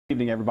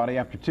Evening, everybody.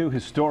 After 2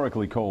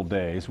 historically cold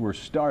days, we're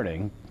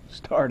starting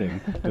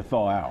to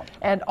thaw out.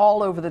 And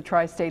all over the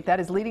tri-state, that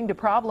is leading to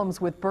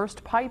problems with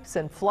burst pipes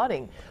and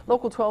flooding.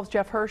 Local 12's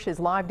Jeff Hirsh is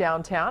live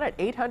downtown at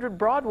 800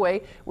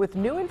 Broadway with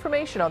new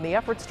information on the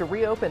efforts to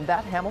reopen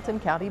that Hamilton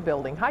County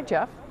building. Hi,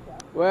 Jeff.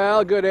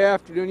 Well, good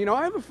afternoon. You know,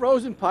 I have a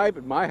frozen pipe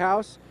at my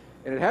house,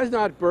 and it has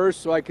not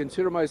burst, so I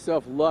consider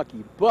myself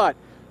lucky. But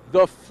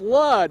the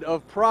flood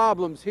of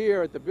problems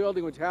here at the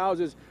building which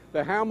houses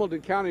the Hamilton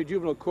County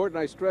Juvenile Court, and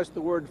I stress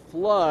the word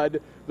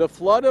flood, the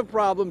flood of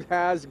problems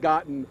has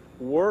gotten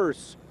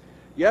worse.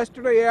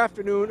 Yesterday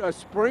afternoon, a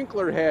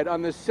sprinkler head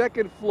on the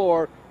second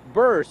floor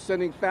burst,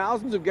 sending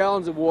thousands of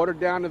gallons of water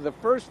down to the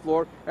first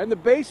floor and the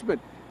basement.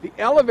 The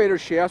elevator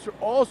shafts were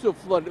also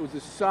flooded. It was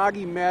a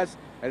soggy mess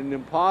and an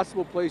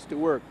impossible place to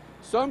work.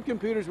 Some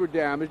computers were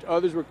damaged,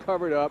 others were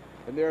covered up,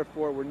 and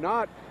therefore were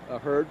not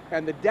hurt.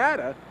 And the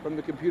data from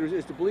the computers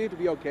is believed to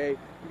be okay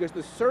because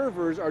the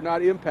servers are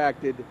not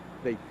impacted,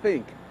 they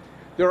think.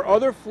 There are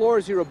other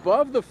floors here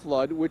above the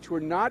flood which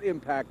were not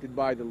impacted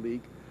by the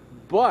leak,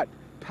 but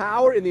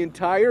power in the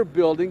entire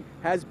building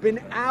has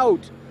been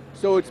out.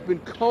 So it's been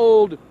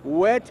cold,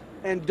 wet,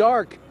 and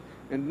dark.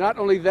 And not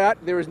only that,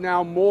 there is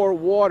now more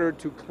water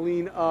to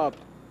clean up.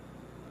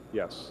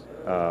 Yes,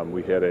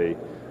 we had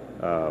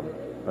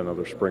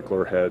another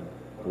sprinkler head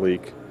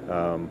leak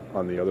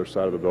on the other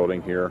side of the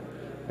building here,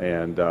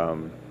 and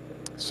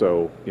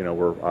so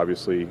we're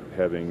obviously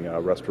having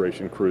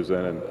restoration crews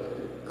in and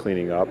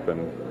cleaning up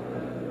and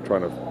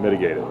trying to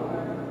mitigate it.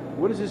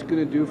 What is this going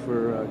to do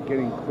for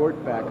getting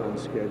court back on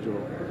schedule?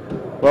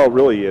 Well,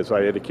 really, as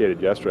I indicated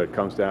yesterday, it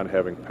comes down to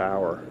having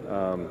power,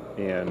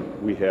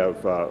 and we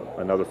have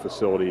another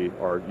facility,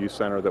 our youth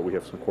center, that we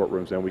have some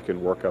courtrooms in. We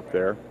can work up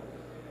there,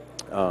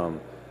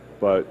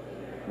 but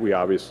we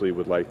obviously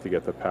would like to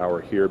get the power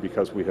here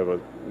because we have a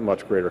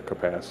much greater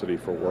capacity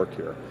for work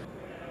here.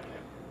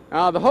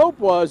 The hope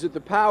was that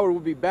the power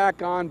would be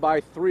back on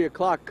by 3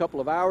 o'clock a couple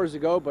of hours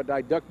ago, but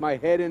I ducked my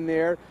head in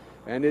there,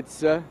 and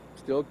it's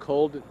still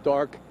cold,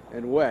 dark,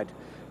 and wet.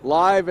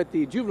 Live at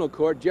the Juvenile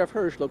Court, Jeff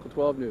Hirsh, Local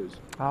 12 News.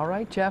 All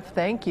right, Jeff,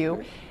 thank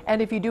you.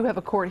 And if you do have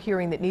a court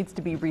hearing that needs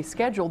to be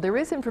rescheduled, there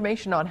is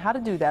information on how to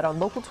do that on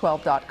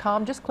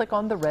local12.com. Just click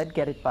on the red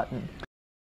Get It button.